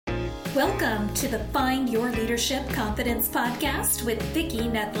Welcome to the Find Your Leadership Confidence podcast with Vicki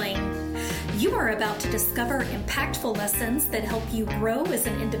Nedling. You are about to discover impactful lessons that help you grow as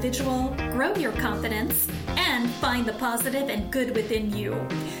an individual, grow your confidence, and find the positive and good within you,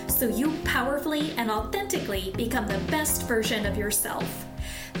 so you powerfully and authentically become the best version of yourself.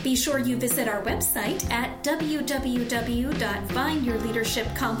 Be sure you visit our website at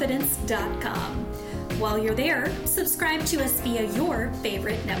www.findyourleadershipconfidence.com. While you're there, subscribe to us via your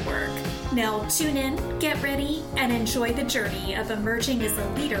favorite network. Now tune in, get ready, and enjoy the journey of emerging as a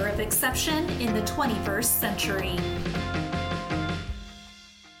leader of exception in the 21st century.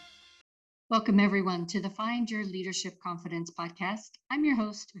 Welcome everyone to the Find Your Leadership Confidence podcast. I'm your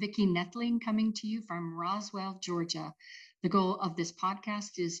host, Vicki Nedling, coming to you from Roswell, Georgia. The goal of this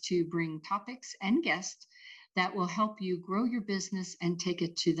podcast is to bring topics and guests that will help you grow your business and take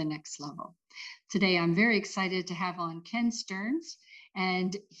it to the next level. Today, I'm very excited to have on Ken Stearns,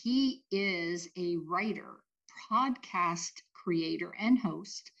 and he is a writer, podcast creator and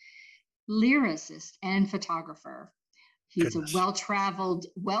host, lyricist, and photographer. He's a well-traveled,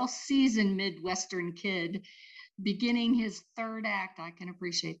 well-seasoned Midwestern kid, beginning his third act, I can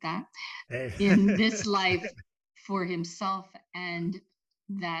appreciate that, in this life for himself and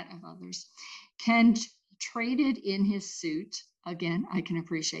that of others. Ken traded in his suit, again, I can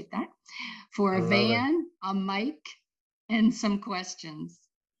appreciate that, for a van, a mic, and some questions.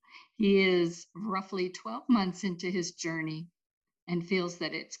 He is roughly 12 months into his journey and feels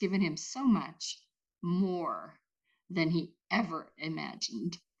that it's given him so much more than he ever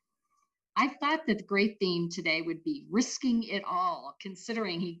imagined. I thought that the great theme today would be risking it all,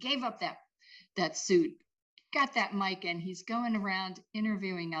 considering he gave up that suit, got that mic, and he's going around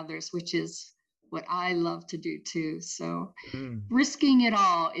interviewing others, which is what I love to do too. So risking it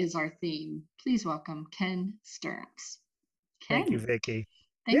all is our theme. Please welcome Ken Stearns. Ken. Thank you, Vicki.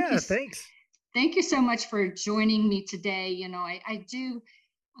 Thanks. Thank you so much for joining me today. You know, I do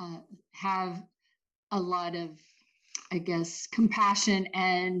have a lot of, I guess, compassion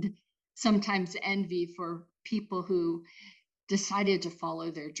and sometimes envy for people who decided to follow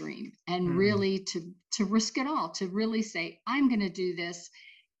their dream and really to risk it all, to really say, I'm going to do this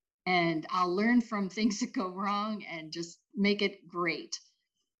and I'll learn from things that go wrong and just make it great.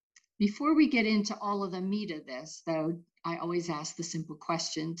 Before we get into all of the meat of this, though, I always ask the simple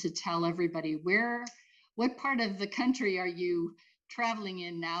question to tell everybody what part of the country are you traveling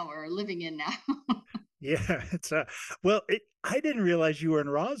in now or living in now? Yeah, I didn't realize you were in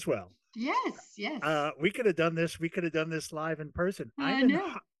Roswell. Yes. We could have done this. We could have done this live in person. I'm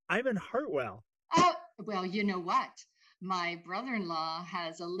in Hartwell. Oh, well, you know what? My brother-in-law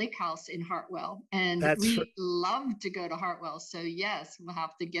has a lake house in Hartwell, and we love to go to Hartwell. So yes, we'll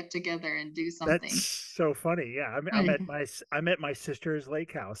have to get together and do something. That's so funny. Yeah, I'm at my sister's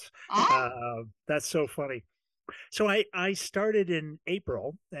lake house. That's so funny. So I started in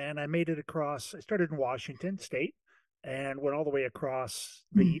April, and I made it across. I started in Washington State, and went all the way across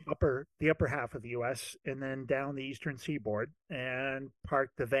the upper half of the U.S. and then down the eastern seaboard, and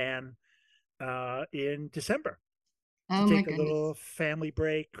parked the van in December. To take a little family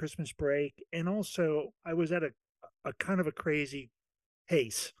break, Christmas break. And also I was at a kind of a crazy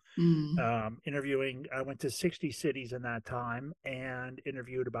pace interviewing. I went to 60 cities in that time and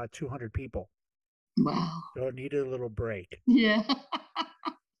interviewed about 200 people. Wow. So I needed a little break. Yeah.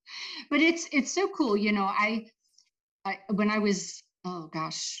 But it's so cool. You know, I when I was, 12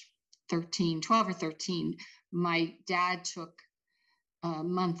 or 13, my dad took a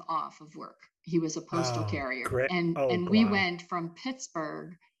month off of work. He was a postal carrier. Great. And we went from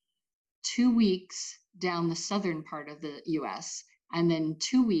Pittsburgh 2 weeks down the southern part of the US, and then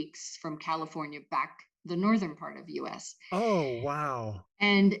 2 weeks from California back the northern part of the US. Oh, wow.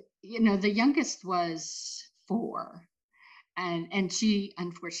 And, you know, the youngest was 4. And she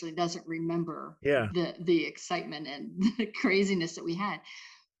unfortunately doesn't remember the excitement and the craziness that we had.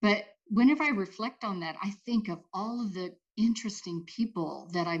 But whenever I reflect on that, I think of all of the interesting people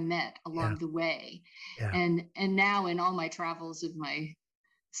that I met along the way. Yeah. And now in all my travels of my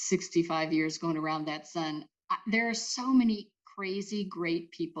 65 years going around that sun, there are so many crazy, great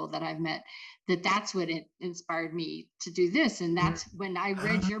people that I've met that's what inspired me to do this. And that's when I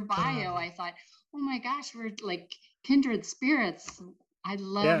read your bio, I thought, oh my gosh, we're like kindred spirits. I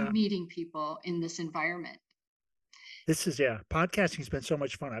love meeting people in this environment. Podcasting's been so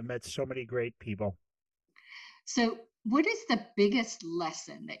much fun. I've met so many great people. So what is the biggest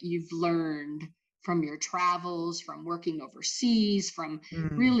lesson that you've learned from your travels, from working overseas, from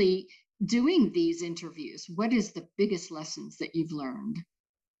really doing these interviews? What is the biggest lessons that you've learned?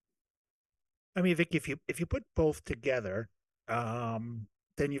 I mean, Vic, if you put both together,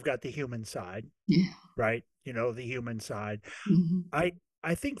 then you've got the human side, Yeah. right? The human side. Mm-hmm.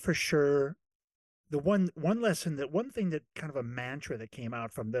 I think for sure the one lesson, that one thing, that kind of a mantra that came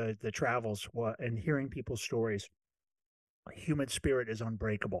out from the travels, and hearing people's stories, human spirit is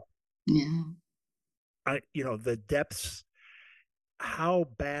unbreakable. Yeah. The depths, how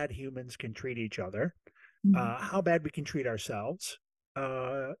bad humans can treat each other, Mm-hmm. how bad we can treat ourselves,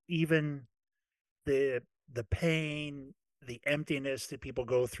 even the pain, the emptiness that people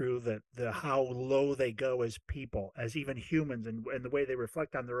go through, the how low they go as people, as even humans, and the way they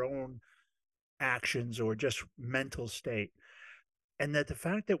reflect on their own actions or just mental state, and that the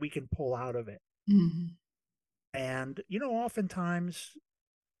fact that we can pull out of it. Mm-hmm. And oftentimes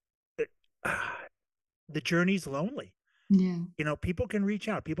the journey's lonely. Yeah. People can reach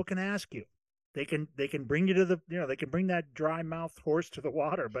out, people can ask you, they can bring you to they can bring that dry mouthed horse to the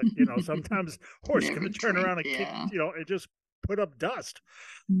water, but sometimes horse Never going to turn drink. around and kick, Yeah. and just put up dust.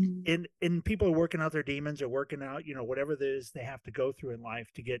 Mm-hmm. And people are working out their demons, or working out whatever it is they have to go through in life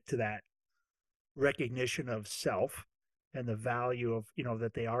to get to that recognition of self, and the value of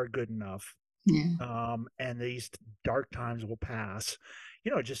that they are good enough. Yeah. And these dark times will pass.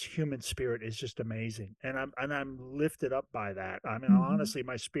 Just human spirit is just amazing, and I'm lifted up by that. I mean, Mm-hmm. honestly,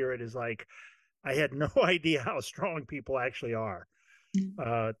 my spirit is like, I had no idea how strong people actually are,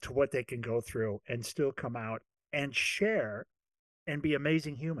 to what they can go through and still come out and share and be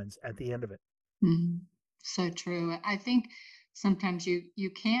amazing humans at the end of it. Mm-hmm. So true. I think sometimes you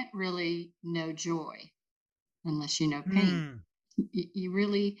can't really know joy unless you know pain. Mm, You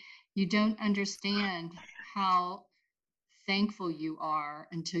really you don't understand how thankful you are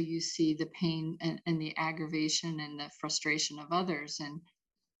until you see the pain and the aggravation and the frustration of others.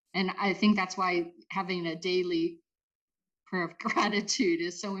 And I think that's why having a daily prayer of gratitude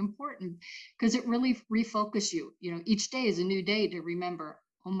is so important, because it really refocuses you. Each day is a new day to remember,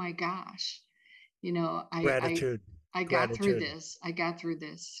 oh my gosh, you know i i gratitude, I got through gratitude. this. I got through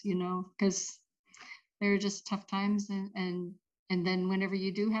this, because there are just tough times, and then whenever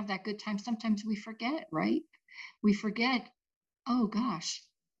you do have that good time, sometimes we forget, right? We forget, oh gosh,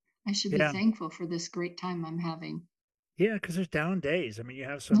 I should be Yeah, thankful for this great time I'm having. yeah, because there's down days. I mean, you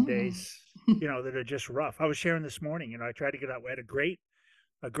have some Oh yeah. days, that are just rough. I was sharing this morning. I tried to get out. We had a great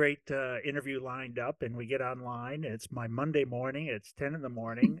interview lined up, and we get online. It's my Monday morning. It's 10 in the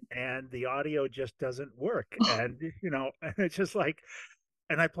morning, and the audio just doesn't work. And and it's just like,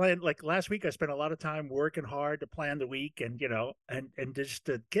 and I planned, like last week, I spent a lot of time working hard to plan the week, and and just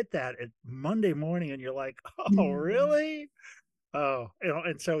to get that at Monday morning, and you're like, oh Yeah. really? Oh,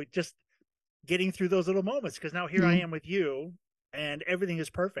 and so just getting through those little moments, because now here I Yeah. am with you, and everything is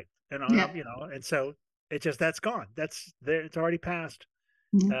perfect, and Yeah. and so that's gone. That's there. It's already passed.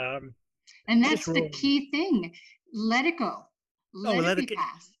 Yeah. Um, And just that's the rolling. key thing. Let it go. Oh, Let it let be it get.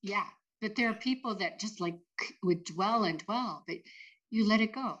 past. Yeah. But there are people that just like would dwell and dwell, but you let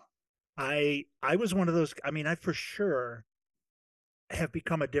it go. I was one of those. I mean, I for sure have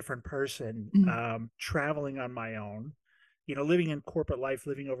become a different person, Mm. traveling on my own. Living in corporate life,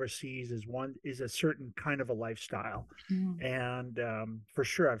 living overseas is a certain kind of a lifestyle, Yeah. and for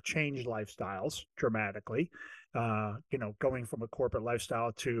sure I've changed lifestyles dramatically. Going from a corporate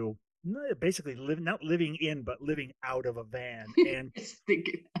lifestyle to basically not living in, but living out of a van, and It's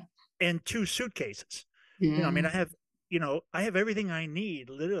big. two suitcases. I mean, Yeah. I have everything I need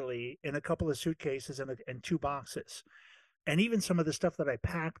literally in a couple of suitcases, and two boxes. And even some of the stuff that I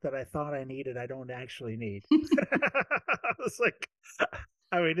packed that I thought I needed, I don't actually need. It's like,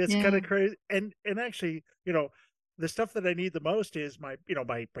 I mean, it's kind Yeah. of crazy. And actually, the stuff that I need the most is my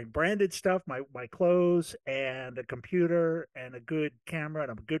branded stuff, my clothes, and a computer, and a good camera,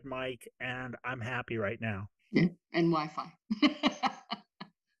 and a good mic, and I'm happy right now. Yeah. And Wi-Fi.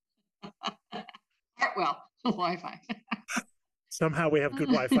 Well, Wi-Fi. Somehow we have good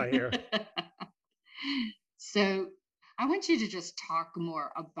Wi-Fi here. So I want you to just talk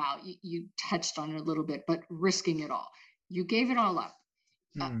more about, you touched on it a little bit, but risking it all. You gave it all up.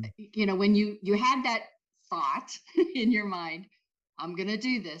 Hmm. When you had that thought in your mind, I'm going to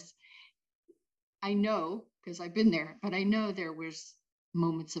do this. I know, because I've been there, but I know there was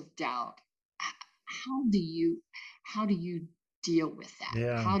moments of doubt. How do you how do you deal with that?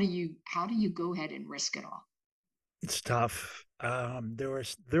 Yeah, How do you go ahead and risk it all? it's tough.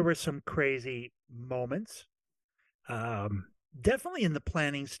 There were some crazy moments. Definitely in the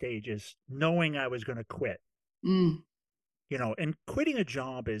planning stages, knowing I was going to quit. Mm, And quitting a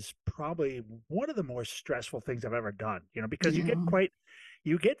job is probably one of the more stressful things I've ever done. Because yeah.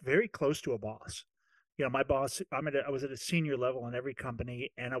 you get very close to a boss, my boss, I was at a senior level in every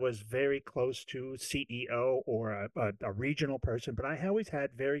company, and I was very close to CEO or a regional person, but I always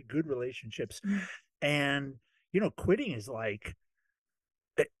had very good relationships. And, quitting is like,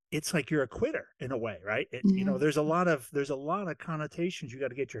 it's like you're a quitter in a way, right? There's a lot of connotations you got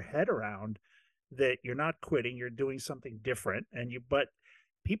to get your head around, that you're not quitting, you're doing something different, but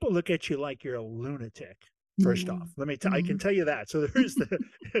people look at you like you're a lunatic. First off, I can tell you that. So there's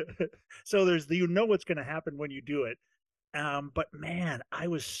what's going to happen when you do it. But man, I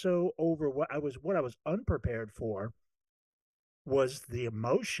was so over what I was unprepared for was the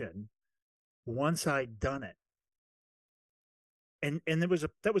emotion once I'd done it. And that was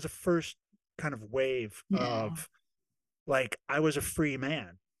a first kind of wave of, like, I was a free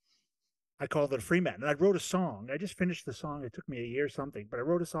man. I called it a free man. And I wrote a song. I just finished the song. It took me a year or something, but I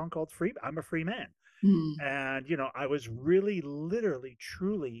wrote a song called I'm a Free Man. And, I was really, literally,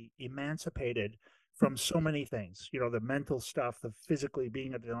 truly emancipated from so many things, the mental stuff, the physically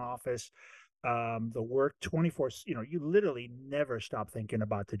being at an office, the work 24, you literally never stop thinking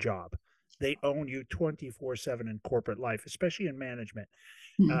about the job. They own you 24/7 in corporate life, especially in management.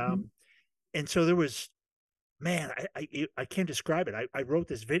 And so there was, man, I can't describe it. I wrote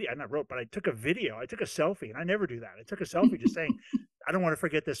this video, but I took a video, I took a selfie, and I never do that. I took a selfie just saying, I don't want to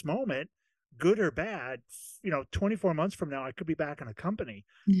forget this moment, good or bad. 24 months from now, I could be back in a company.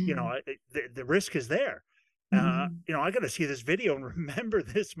 The risk is there. I got to see this video and remember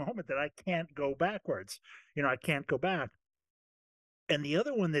this moment, that I can't go backwards. I can't go back. And the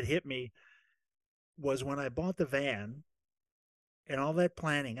other one that hit me was when I bought the van and all that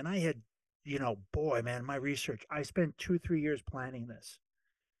planning. And I had, boy, man, my research, I spent 2-3 years planning this.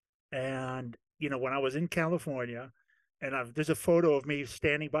 And, when I was in California, and there's a photo of me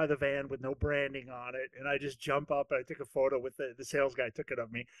standing by the van with no branding on it. And I just jump up and I took a photo with the sales guy, took it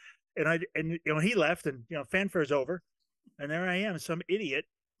of me. And he left, and, fanfare's over. And there I am, some idiot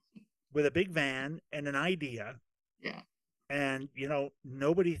with a big van and an idea. Yeah. And,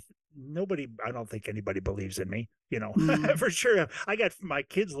 nobody, I don't think anybody believes in me, for sure. My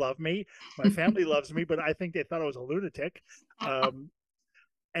kids love me. My family loves me, but I think they thought I was a lunatic. And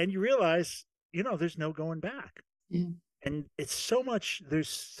you realize, there's no going back. And it's so much,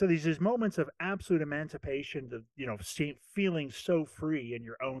 these moments of absolute emancipation, feeling so free in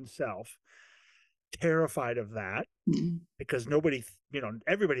your own self, terrified of that, because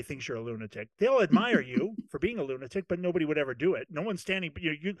everybody thinks you're a lunatic. They'll admire you for being a lunatic, but nobody would ever do it. No one's standing,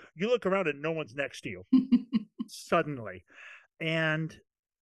 you look around and no one's next to you suddenly. And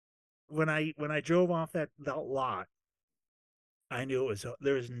when I drove off that lot, I knew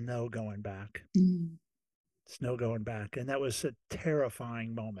there was no going back. It's no going back. And that was a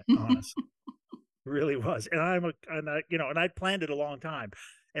terrifying moment, honestly. It really was. And I planned it a long time.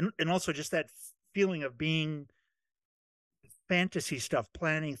 And also just that feeling of being fantasy stuff,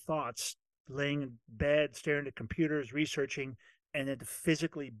 planning thoughts, laying in bed, staring at computers, researching, and then to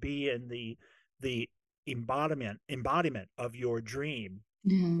physically be in the embodiment of your dream.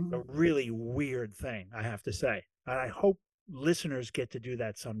 A really weird thing, I have to say. And I hope listeners get to do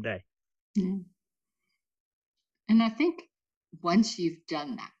that someday. And I think once you've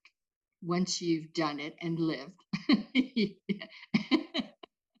done that, once you've done it and lived,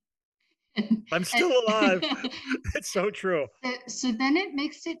 I'm still alive. It's so true. So then it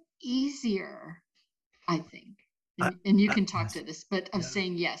makes it easier, I think. And you can talk to this, but of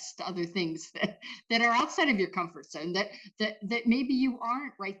saying yes to other things that are outside of your comfort zone, that maybe you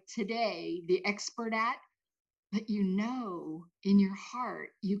aren't right today the expert at, but in your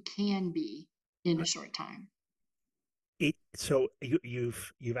heart you can be in a short time. So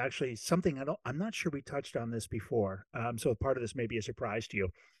you've actually something I'm not sure we touched on this before. So part of this may be a surprise to you,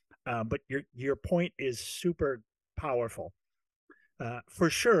 but your point is super powerful. For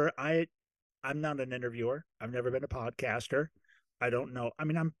sure, I'm not an interviewer. I've never been a podcaster. I don't know. I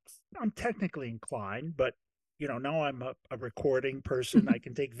mean, I'm technically inclined, but now I'm a recording person. I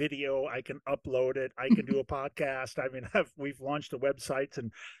can take video, I can upload it, I can do a podcast. I mean, we've launched a website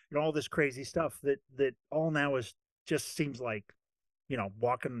and all this crazy stuff that all now just seems like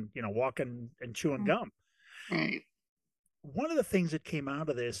walking and chewing gum. Right. One of the things that came out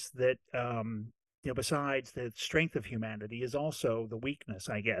of this that besides the strength of humanity is also the weakness,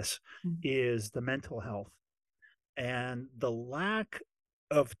 I guess, is the mental health and the lack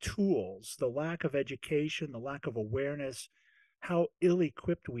of tools, the lack of education, the lack of awareness, how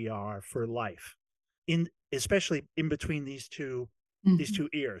ill-equipped we are for life, especially in between these two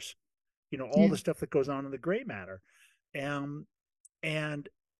ears, all the stuff that goes on in the gray matter. And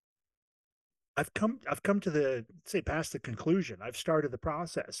I've come to past the conclusion. I've started the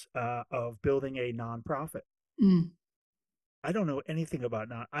process of building a nonprofit. Mm. I don't know anything about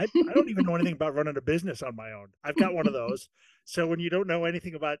I don't even know anything about running a business on my own. I've got one of those. So when you don't know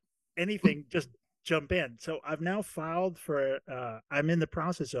anything about anything, just jump in. So I've now filed for I'm in the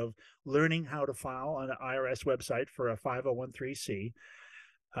process of learning how to file on an IRS website for a 501(c).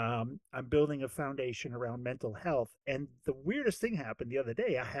 I'm building a foundation around mental health. And the weirdest thing happened the other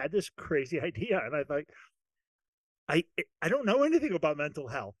day. I had this crazy idea, and I thought, I I don't know anything about mental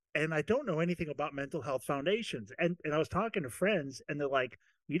health, and I don't know anything about mental health foundations. And I was talking to friends, and they're like,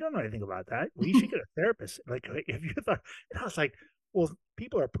 "You don't know anything about that. Well, you should get a therapist." Like, if you thought, and I was like, "Well,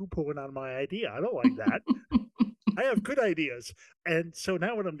 people are poo pooing on my idea. I don't like that. I have good ideas." And so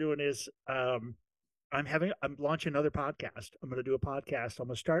now what I'm doing is, I'm launching another podcast. I'm going to do a podcast. I'm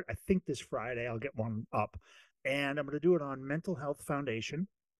going to start, I think this Friday, I'll get one up, and I'm going to do it on mental health foundation.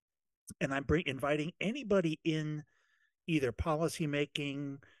 And I'm inviting anybody in either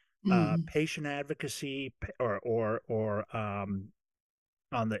policymaking, Mm. patient advocacy, or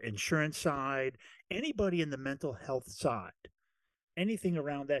on the insurance side, anybody in the mental health side, anything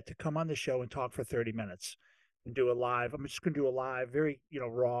around that, to come on the show and talk for 30 minutes and do a live. I'm just going to do a live, very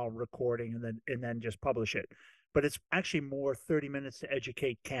raw recording, and then just publish it. But it's actually more 30 minutes to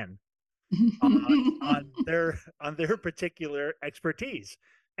educate Ken on their particular expertise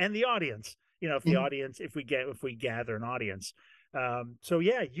and the audience. If the Yeah. audience, if we gather an audience. So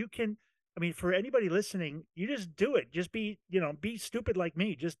yeah, you can. I mean, for anybody listening, you just do it. Just be stupid like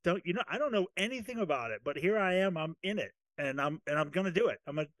me. Just don't. I don't know anything about it, but here I am. I'm in it, and I'm gonna do it.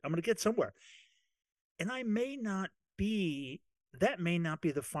 I'm gonna get somewhere. And I may not be. That may not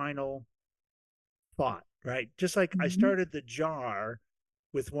be the final thought, right? Just like I Mhm. started the jar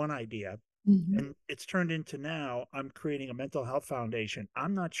with one idea, Mhm. and it's turned into, now I'm creating a mental health foundation.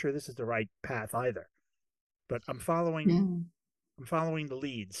 I'm not sure this is the right path either, but Yeah. I'm following the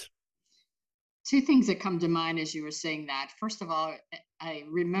leads. Two things that come to mind as you were saying that. First of all, I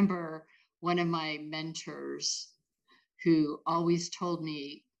remember one of my mentors who always told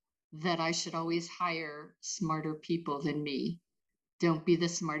me that I should always hire smarter people than me. Don't be the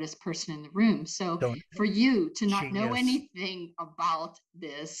smartest person in the room. So Don't. for you to not know Genius. anything about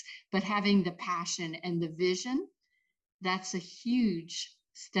this, but having the passion and the vision, that's a huge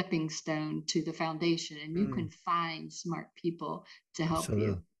stepping stone to the foundation. And you can Mm, find smart people to help absolutely.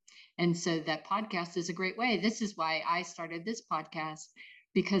 you. And so that podcast is a great way. This is why I started this podcast,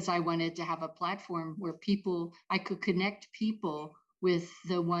 because I wanted to have a platform where I could connect people with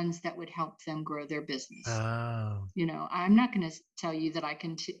the ones that would help them grow their business. Oh, I'm not going to tell you that I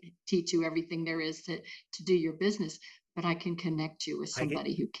can teach you everything there is to do your business, but I can connect you with I get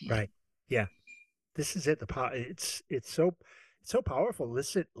somebody who can. right. Yeah, this is it. It's so powerful.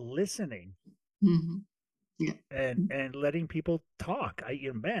 Listening Hmm. Yeah. and letting people talk.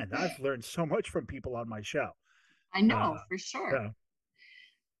 Man, I've learned so much from people on my show. I Uh, know for sure. yeah,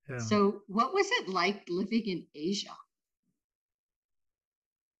 yeah. So, what was it like living in Asia?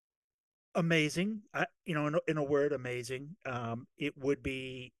 Amazing. In a word, amazing. It would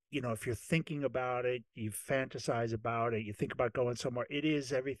be, if you're thinking about it, you fantasize about it, you think about going somewhere, it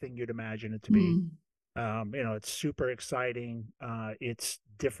is everything you'd imagine it to be. Mm. It's super exciting. It's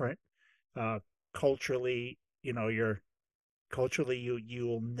different. Uh, culturally, you'll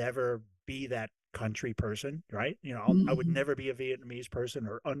never be that country person, right? I would Hmm. never be a Vietnamese person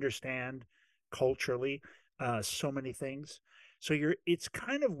or understand culturally so many things. So it's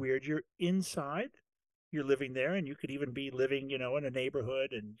kind of weird. You're inside, you're living there, and you could even be living, in a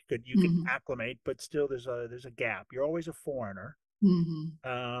neighborhood, and you could Hmm. acclimate, but still there's a gap. You're always a foreigner. Hmm.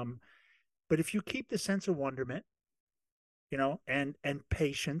 Um, but if you keep the sense of wonderment, and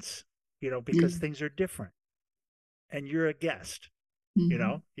patience, because Yeah. things are different, and you're a guest. Hmm.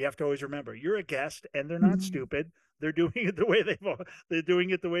 You have to always remember you're a guest, and they're not Hmm. stupid. They're doing it the way they're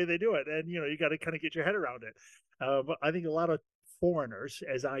doing it the way they do it, and you got to kind of get your head around it. But I think a lot of foreigners,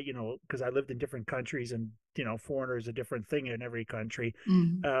 as because I lived in different countries, and foreigner is a different thing in every country.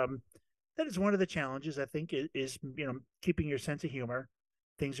 Hmm. Um, that is one of the challenges, I think, is keeping your sense of humor.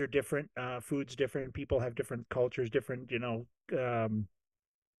 Things are different. Food's different. People have different cultures, different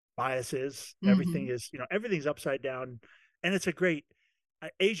biases. Hmm. Everything's upside down, and it's a great.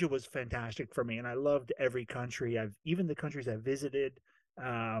 Asia was fantastic for me, and I loved every country. Even the countries I visited.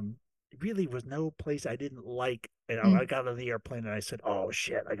 Really was no place I didn't like. I got on the airplane and I said, "Oh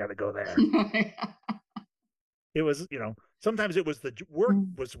shit, I got to go there." It was, sometimes it was the work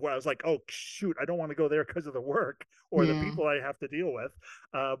was where I was like, "Oh shoot, I don't want to go there because of the work or the Yeah. people I have to deal with."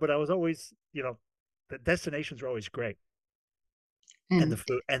 But I was always, the destinations were always great. And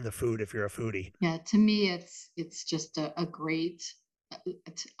the food if you're a foodie. Yeah, to me, it's just a great.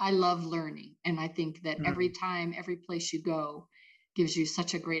 I love learning, and I think that every time, every place you go, gives you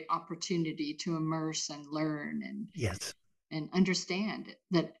such a great opportunity to immerse and learn Yes. and understand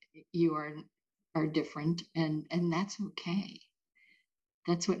that you are different, and that's okay.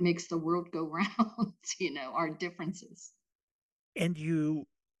 That's what makes the world go round, our differences. And you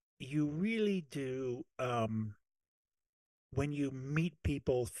really do, when you meet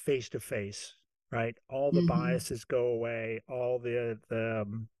people face to face, right? All the Mm-hmm. biases go away, all the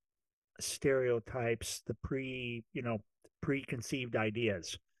stereotypes, the preconceived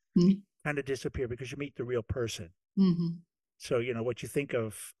ideas kind of disappear because you meet the real person. Mm-hmm. So, what you think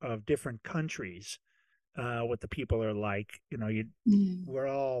of different countries, what the people are like, Mm-hmm. we're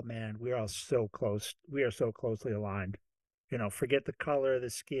all so close. We are so closely aligned. Forget the color of the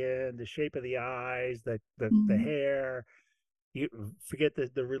skin, the shape of the eyes, the Mm-hmm. hair. You forget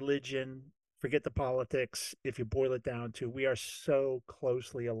the religion, forget the politics. If you boil it down to, we are so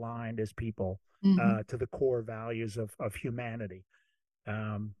closely aligned as people, Mm-hmm. to the core values of humanity.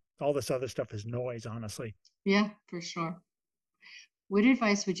 All this other stuff is noise, honestly. Yeah, for sure. What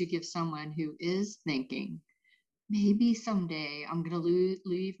advice would you give someone who is thinking, maybe someday I'm going to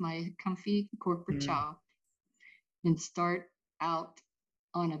leave my comfy corporate Mm, job and start out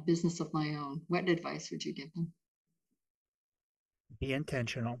on a business of my own? What advice would you give them? be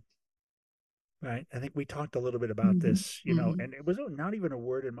intentional. Right. I think we talked a little bit about Mm-hmm. this, Mm-hmm. and it was not even a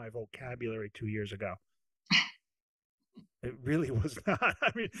word in my vocabulary 2 years ago. It really was not.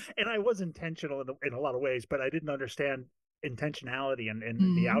 I mean, and I was intentional in a lot of ways, but I didn't understand intentionality and the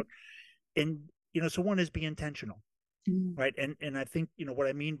Mm-hmm. out. And, so one is be intentional, right? And I think, what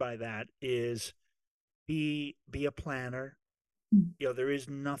I mean by that is be a planner. Mm-hmm. There is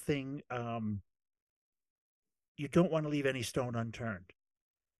nothing, you don't want to leave any stone unturned.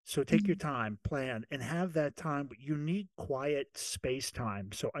 So take your time, plan, and have that time. But you need quiet space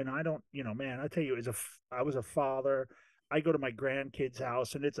time. So, and I don't, man, I tell you, I was a father. I go to my grandkids'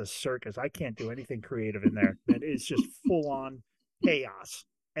 house, and it's a circus. I can't do anything creative in there, man. It's just full on chaos.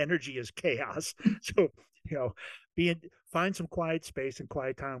 Energy is chaos. So, you know, find some quiet space and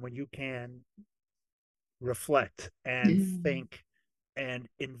quiet time when you can reflect and Yeah. think and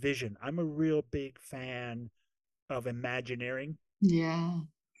envision. I'm a real big fan of imagineering Yeah.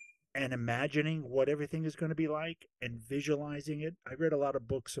 and imagining what everything is going to be like and visualizing it. I read a lot of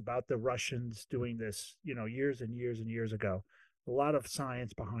books about the Russians doing this, years and years and years ago. A lot of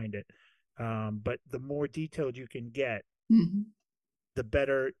science behind it. But the more detailed you can get, Mm-hmm. the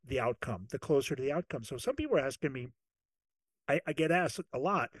better the outcome, the closer to the outcome. So some people are asking me, I get asked a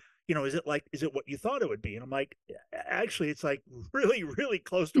lot, is it what you thought it would be? And I'm like, actually, it's like really, really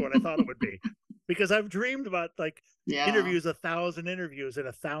close to what I thought it would be. Because I've dreamed about like Yeah. interviews, 1,000 interviews and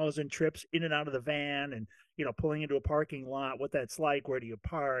 1,000 trips in and out of the van and, pulling into a parking lot, what that's like, where do you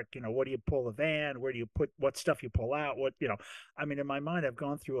park, what do you pull the van, where do you put what stuff you pull out, I mean, in my mind, I've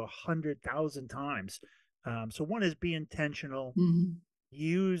gone through 100,000 times. So one is be intentional, Mm-hmm.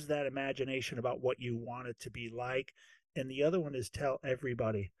 use that imagination about what you want it to be like, and the other one is tell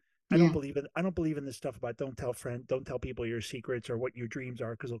everybody. Yeah. I don't believe in this stuff about don't tell people your secrets or what your dreams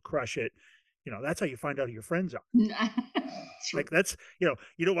are, because they'll crush it. That's how you find out who your friends are. True. Like that's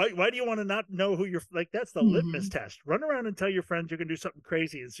why do you want to not know who you're like? That's the litmus Mm-hmm. test. Run around and tell your friends you're gonna do something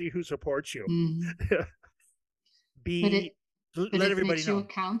crazy and see who supports you. Mm-hmm. But Be it but Let it everybody makes you know.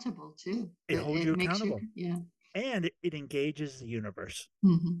 accountable too. It holds you It makes you, accountable, yeah. and it engages the universe.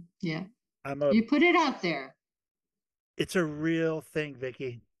 Mm-hmm. Yeah. I'm a You put it out there. It's a real thing,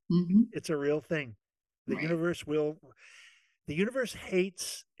 Vicky. Mm-hmm. It's a real thing. The Right. universe will the universe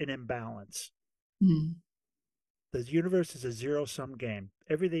hates an imbalance. Mm-hmm. The universe is a zero-sum game.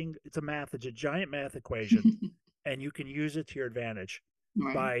 Everything, it's a giant math equation, and you can use it to your advantage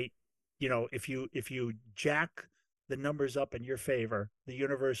Right. by, if you jack the numbers up in your favor, the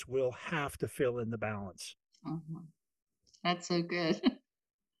universe will have to fill in the balance. Uh-huh. That's so good.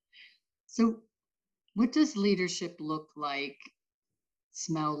 So, what does leadership look like,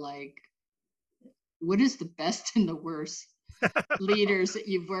 smell like? What is the best and the worst leaders that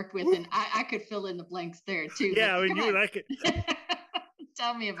you've worked with? And I could fill in the blanks there too, but Yeah, I mean, come you and on. I could.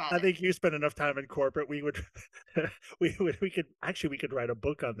 Tell me about I it. think you spent enough time in corporate. We would, we could write a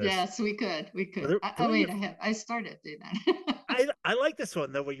book on this. Yes, we could. We could. Tell me Wait, if I started doing that. I like this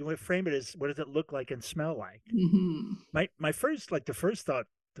one though. Where you would frame it as, what does it look like and smell like? Mm-hmm. My first, like, the first thought,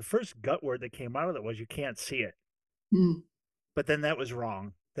 the first gut word that came out of it was, you can't see it. Mm. But then that was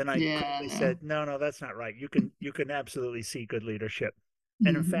wrong. Then I Yeah, quickly no. said, no, that's not right. You can absolutely see good leadership.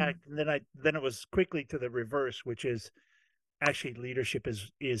 And in Mm-hmm. fact, then it was quickly to the reverse, which is, actually leadership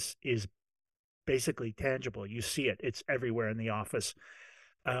is basically tangible. You see it. It's everywhere in the office.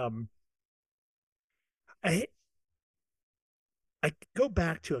 Um, I I go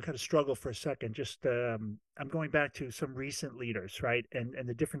back to, I kind of struggle for a second. Just I'm going back to some recent leaders, right? And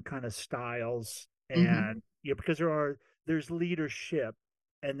the different kind of styles, Mm-hmm. and because there's leadership,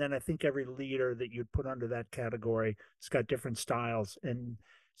 and then I think every leader that you'd put under that category has got different styles, and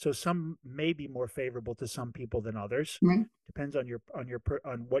so some may be more favorable to some people than others. Right. Depends on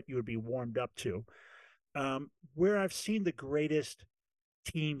on what you would be warmed up to. Where I've seen the greatest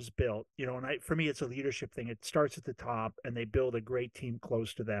teams built, and for me, it's a leadership thing. It starts at the top, and they build a great team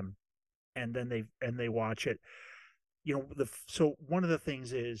close to them, and then they watch it. So one of the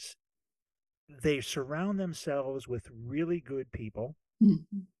things is they surround themselves with really good people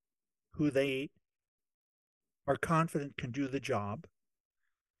Mm-hmm. who they are confident can do the job.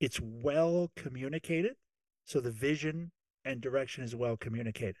 It's well communicated, so the vision and direction is well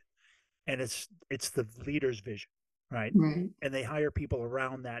communicated, and it's the leader's vision, right? Right. And they hire people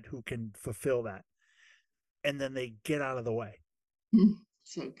around that who can fulfill that, and then they get out of the way.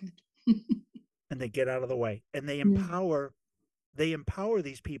 So good. And they get out of the way, and Yeah. they empower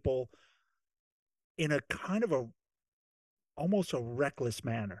these people in a kind of a almost a reckless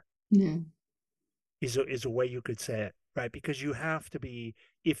manner, Yeah. is a way you could say it, right? Because you have to be,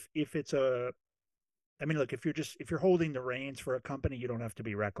 if it's a, I mean, look, if you're holding the reins for a company, you don't have to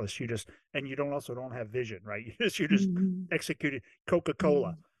be reckless. You just, and you don't have vision, right? You're just Mm-hmm. executing.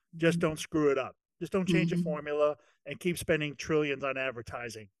 Coca-Cola, just Mm-hmm. don't screw it up. Just don't change a Mm-hmm. formula and keep spending trillions on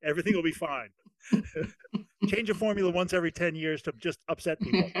advertising. Everything will be fine. Change a formula once every 10 years to just upset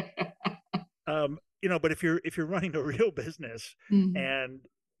people. But if you're running a real business, Mm-hmm. and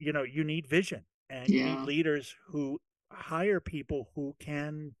you need vision, and you need Yeah. leaders who hire people who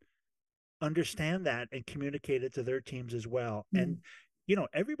can understand that and communicate it to their teams as well. Mm-hmm. And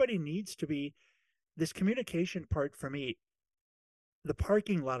everybody needs to be, this communication part for me, the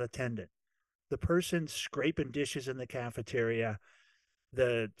parking lot attendant, the person scraping dishes in the cafeteria,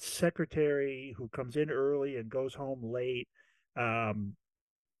 the secretary who comes in early and goes home late. um,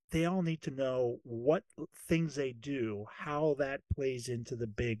 they all need to know what things they do, how that plays into the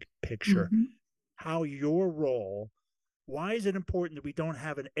big picture, Mm-hmm. how your role, why is it important that we don't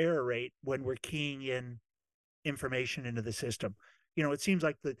have an error rate when we're keying in information into the system? It seems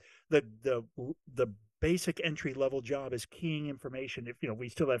like the basic entry level job is keying information. If we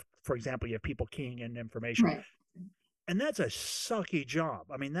still have, for example, you have people keying in information, Right. and that's a sucky job.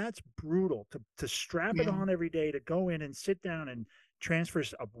 I mean, that's brutal to strap it Yeah. on every day, to go in and sit down and transfer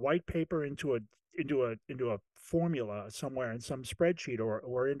a white paper into a formula somewhere in some spreadsheet,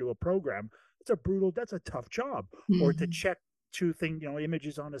 or into a program. That's a tough job. Or to Mm-hmm. check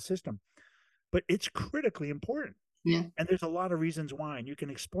images on a system. But it's critically important. Yeah. And there's a lot of reasons why. And you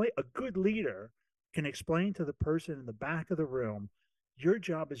can explain, a good leader can explain to the person in the back of the room, your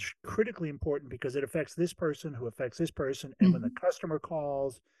job is critically important because it affects this person who affects this person. And when the Mm-hmm. customer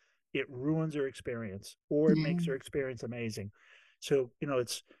calls, it ruins their experience, or it Yeah. makes their experience amazing. So,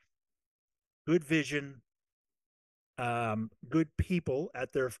 it's good vision, good people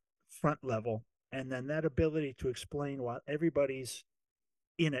at their front level, and then that ability to explain while everybody's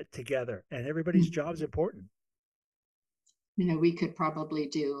in it together, and everybody's job is Mm-hmm. important. We could probably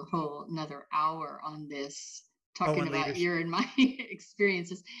do a whole another hour on this, Oh, talking and about leaders. your and my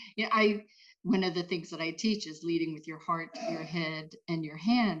experiences. I One of the things that I teach is leading with your heart, your head, and your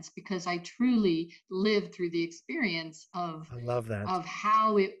hands, because I truly lived through the experience I love that. of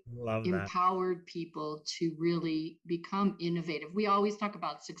how it Love that. empowered people to really become innovative. We always talk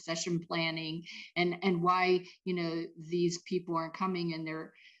about succession planning, and why these people aren't coming, and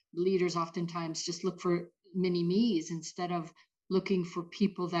their leaders oftentimes just look for mini me's instead of looking for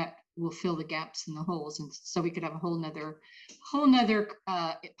people that will fill the gaps and the holes. And so we could have a whole nother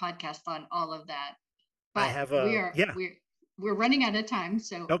podcast on all of that. I But have we a are yeah. we're running out of time,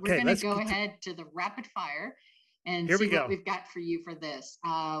 so we're Okay, going to let's go get to, ahead to the rapid fire and here we see what go. we've got for you for this.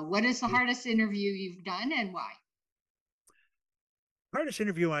 What is the hardest interview you've done, and why? Hardest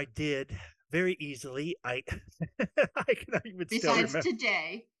interview I did very easily. I I cannot even still Besides remember.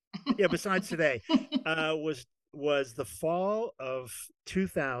 today. Yeah, besides today, was the fall of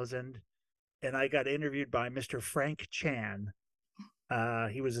 2000, and I got interviewed by Mr. Frank Chan.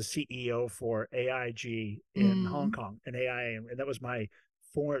 He was a CEO for AIG in Hong Mm, Kong, and AIA, and that was my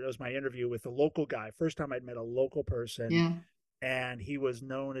interview with a local guy. First time I'd met a local person, yeah. and he was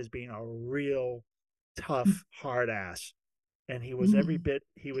known as being a real tough, hard ass. And he was every Mm. bit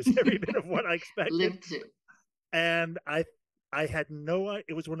he was every bit of what I expected. Lived to. And I had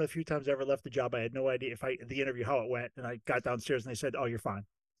it was one of the few times I ever left the job. I had no idea the interview, how it went. And I got downstairs and they said, "Oh, you're fine."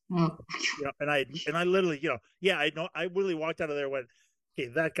 Oh, And I literally, yeah, I really walked out of there and went, "Okay,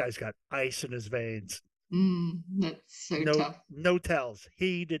 that guy's got ice in his veins." That's so No, tough. no tells.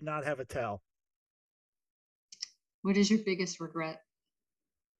 He did not have a tell. What is your biggest regret?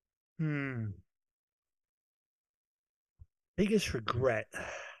 Biggest regret.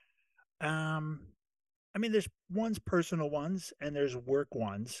 I mean, there's personal ones and there's work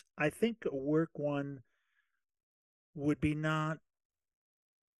ones. I think a work one would be not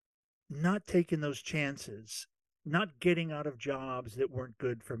taking those chances, not getting out of jobs that weren't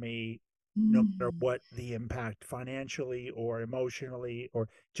good for me, no matter Mm, what the impact financially or emotionally, or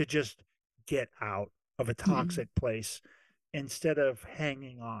to just get out of a yeah, toxic place instead of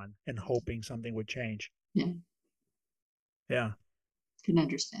hanging on and hoping something would change. yeah, Yeah. can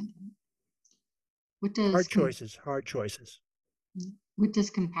understand that. Hard choices. What does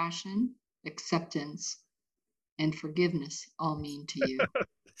compassion, acceptance, and forgiveness all mean to you?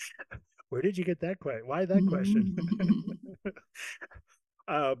 Where did you get that question? Why that question?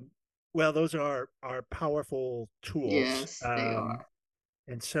 um, well, those are powerful tools. Yes, they are.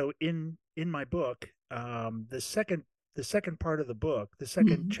 And so in my book, the second part of the book,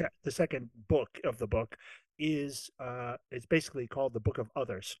 Mhm. the second book of the book is it's basically called the Book of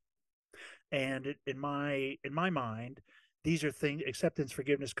Others. And in my mind, these are things: acceptance,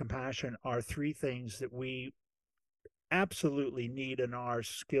 forgiveness, compassion are three things that we absolutely need in our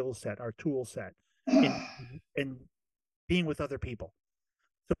skill set, our tool set, in in being with other people.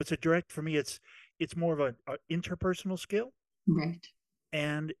 So it's a direct for me. It's more of a interpersonal skill. Right.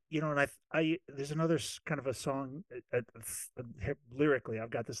 And and I there's another kind of a song lyrically. I've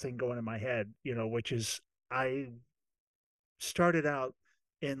got this thing going in my head, which is I started out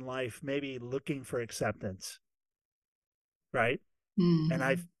in life maybe looking for acceptance, right? And Mm-hmm.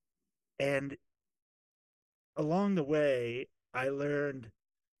 I've and along the way I learned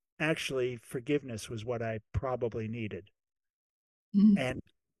actually forgiveness was what I probably needed, Mm-hmm. and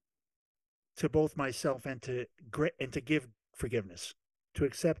to both myself and to give forgiveness, to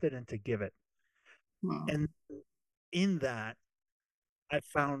accept it and to give it. Wow. And in that, I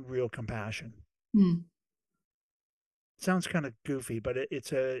found real compassion. Mm. It sounds kind of goofy, but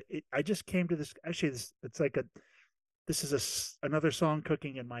I just came to this. Actually, it's like this is another song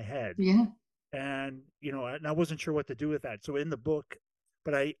cooking in my head, Yeah. and and I wasn't sure what to do with that. So in the book,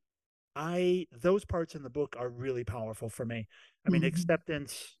 but I those parts in the book are really powerful for me. I mean, Mm-hmm.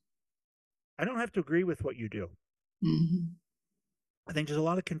 acceptance. I don't have to agree with what you do. Mm-hmm. I think there's a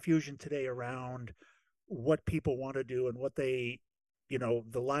lot of confusion today around what people want to do and what the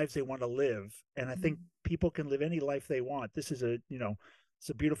lives they want to live. And I think people can live any life they want. This is it's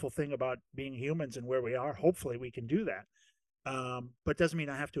a beautiful thing about being humans and where we are. Hopefully we can do that. But doesn't mean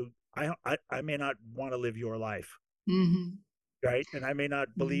I have to, I may not want to live your life. Mm-hmm. Right. And I may not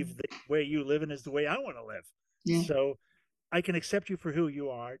believe the way you live in is the way I want to live. Yeah. So I can accept you for who you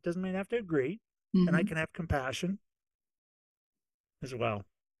are. It doesn't mean I have to agree. And I Mm-hmm. can have compassion as well.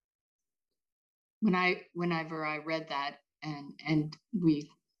 Whenever I read that, and we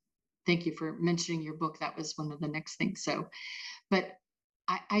thank you for mentioning your book. That was one of the next things. So, but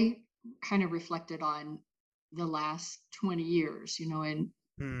I kind of reflected on the last 20 years, and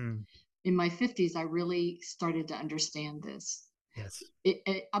Hmm. in my 50s, I really started to understand this. Yes.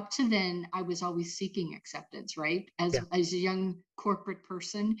 Up to then, I was always seeking acceptance, right? Yeah. As a young corporate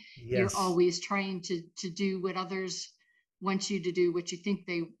person, you're Yes. always trying to do what others want you to do, what you think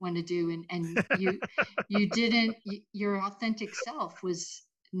they want to do, and you didn't. Your authentic self was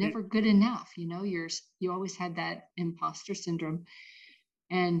never good enough. You always had that imposter syndrome,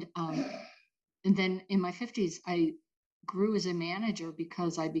 and and then in my 50s, I grew as a manager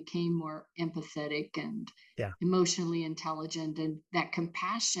because I became more empathetic and Yeah. emotionally intelligent, and that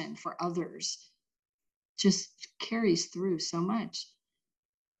compassion for others just carries through so much.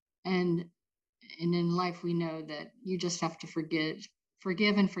 And and in life we know that you just have to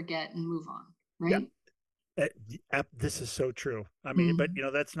forgive and forget and move on, Yeah. right? This is so true. I mean, but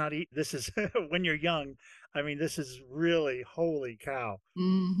Mm-hmm. that's not, this is when you're young. I mean, this is really, holy cow.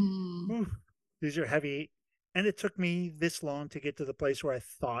 Mm-hmm. Whew. These are heavy. And it took me this long to get to the place where I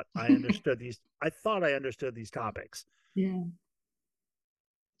thought I understood these topics. Yeah.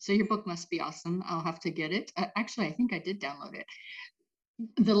 So your book must be awesome. I'll have to get it. Actually, I think I did download it.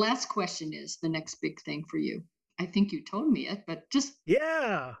 The last question is the next big thing for you. I think you told me it, but just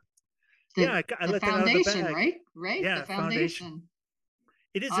Yeah. Yeah. the I the let that out of the foundation, bag. right? Right, the Yeah. Foundation. foundation.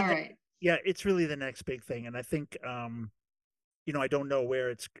 It is All in the, right. yeah, it's really the next big thing. And I think, I don't know where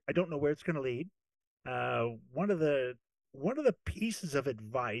it's going to lead. One of the one of the pieces of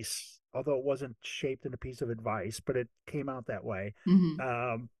advice, although it wasn't shaped in a piece of advice, but it came out that way.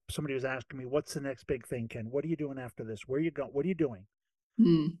 Mm-hmm. Somebody was asking me, "What's the next big thing, Ken? What are you doing after this? Where are you going? What are you doing?"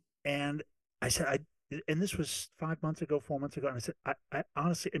 Mm. And I said, and this was 5 months ago, 4 months ago, and I said, I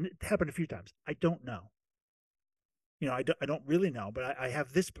honestly, and it happened a few times. I don't know. I don't really know, but I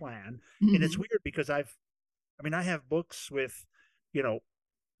have this plan, and it's Mm-hmm. weird because I have books with, you know,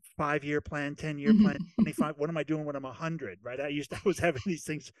 5-year plan, 10-year plan, Mm-hmm. 25. What am I doing when I'm 100? Right? I was having these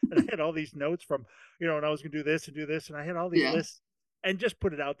things, and I had all these notes from, and I was going to do this and do this, and I had all these Yeah. lists, and just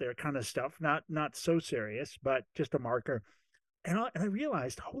put it out there, kind of stuff, not so serious, but just a marker. And I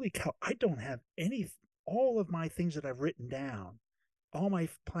realized, holy cow, I don't have all of my things that I've written down, all my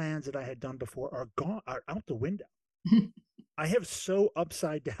plans that I had done before are gone, are out the window. I have so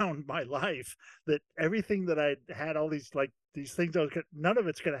upside down my life that everything that I had, all these things, none of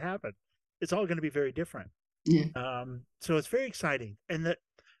it's going to happen. It's all going to be very different. Yeah. So it's very exciting. And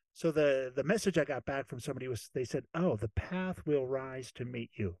so the message I got back from somebody was, they said, "Oh, the path will rise to meet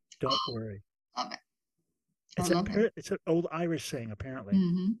you. Don't worry." Love it. I love it. It's an old Irish saying, apparently.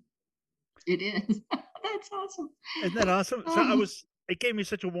 Mm-hmm. It is. That's awesome. Isn't that awesome? So it gave me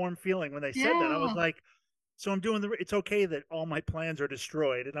such a warm feeling when they said that. I was Yeah. like, so I'm doing it's okay that all my plans are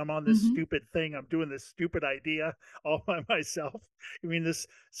destroyed and I'm on this Mm-hmm. stupid thing. I'm doing this stupid idea all by myself. I mean,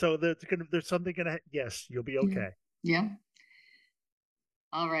 so there's something yes, you'll be okay. Yeah.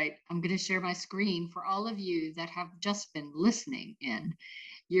 All right. I'm going to share my screen for all of you that have just been listening in.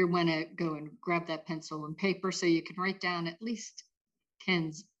 You want to go and grab that pencil and paper so you can write down at least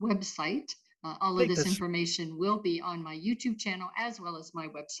Ken's website. All of this information will be on my YouTube channel as well as my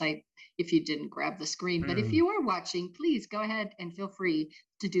website if you didn't grab the screen. But if you are watching, please go ahead and feel free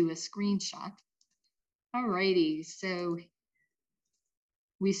to do a screenshot. All righty. So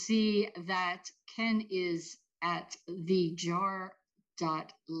we see that Ken is at thejar.live.com.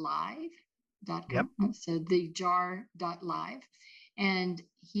 Yep. So thejar.live. And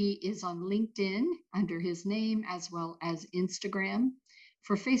he is on LinkedIn under his name as well as Instagram.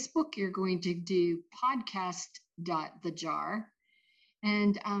 For Facebook, you're going to do podcast.thejar.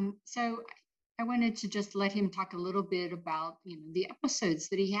 And so I wanted to just let him talk a little bit about, the episodes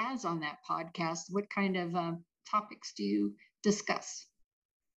that he has on that podcast. What kind of topics do you discuss?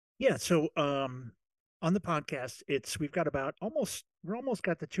 Yeah. So on the podcast, we've got we're almost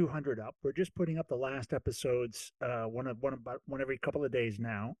got the 200 up. We're just putting up the last episodes, one every couple of days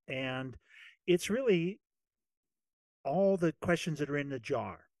now. And it's really all the questions that are in the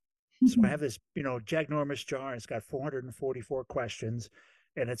jar. So I have this, ginormous jar. It's got 444 questions,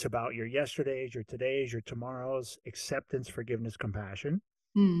 and it's about your yesterdays, your todays, your tomorrows, acceptance, forgiveness, compassion,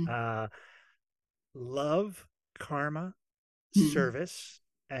 love, karma, service,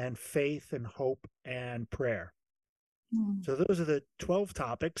 and faith and hope and prayer. So those are the 12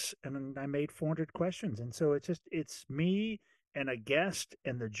 topics, and I made 400 questions. And so it's me and a guest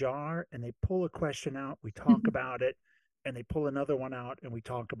in the jar, and they pull a question out, we talk about it, and they pull another one out and we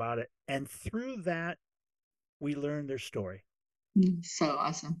talk about it. And through that, we learn their story. So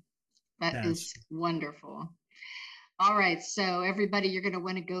awesome. That is wonderful. All right. So everybody, you're going to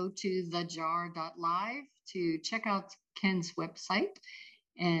want to go to thejar.live to check out Ken's website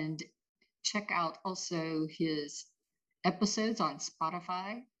and check out also his episodes on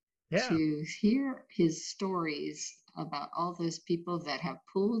Spotify to hear his stories about all those people that have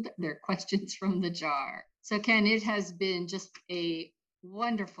pulled their questions from the jar. So Ken, it has been just a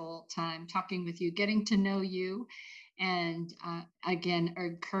wonderful time talking with you, getting to know you. And again, I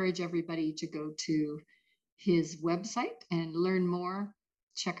encourage everybody to go to his website and learn more.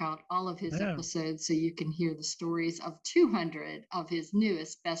 Check out all of his episodes so you can hear the stories of 200 of his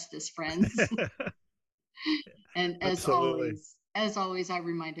newest, bestest friends. And as always, I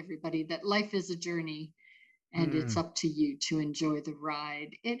remind everybody that life is a journey and it's up to you to enjoy the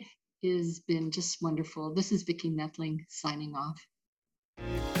ride. It has been just wonderful. This is Vicki Nettling signing off.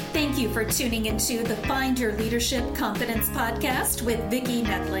 Thank you for tuning into the Find Your Leadership Confidence podcast with Vicki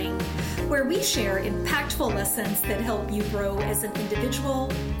Nettling, where we share impactful lessons that help you grow as an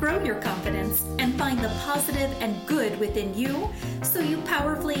individual, grow your confidence, and find the positive and good within you so you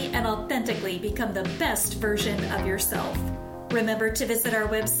powerfully and authentically become the best version of yourself. Remember to visit our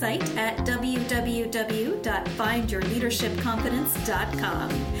website at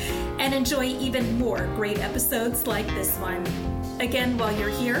www.findyourleadershipconfidence.com and enjoy even more great episodes like this one. Again, while you're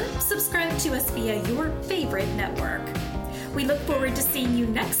here, subscribe to us via your favorite network. We look forward to seeing you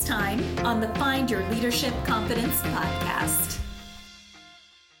next time on the Find Your Leadership Confidence podcast.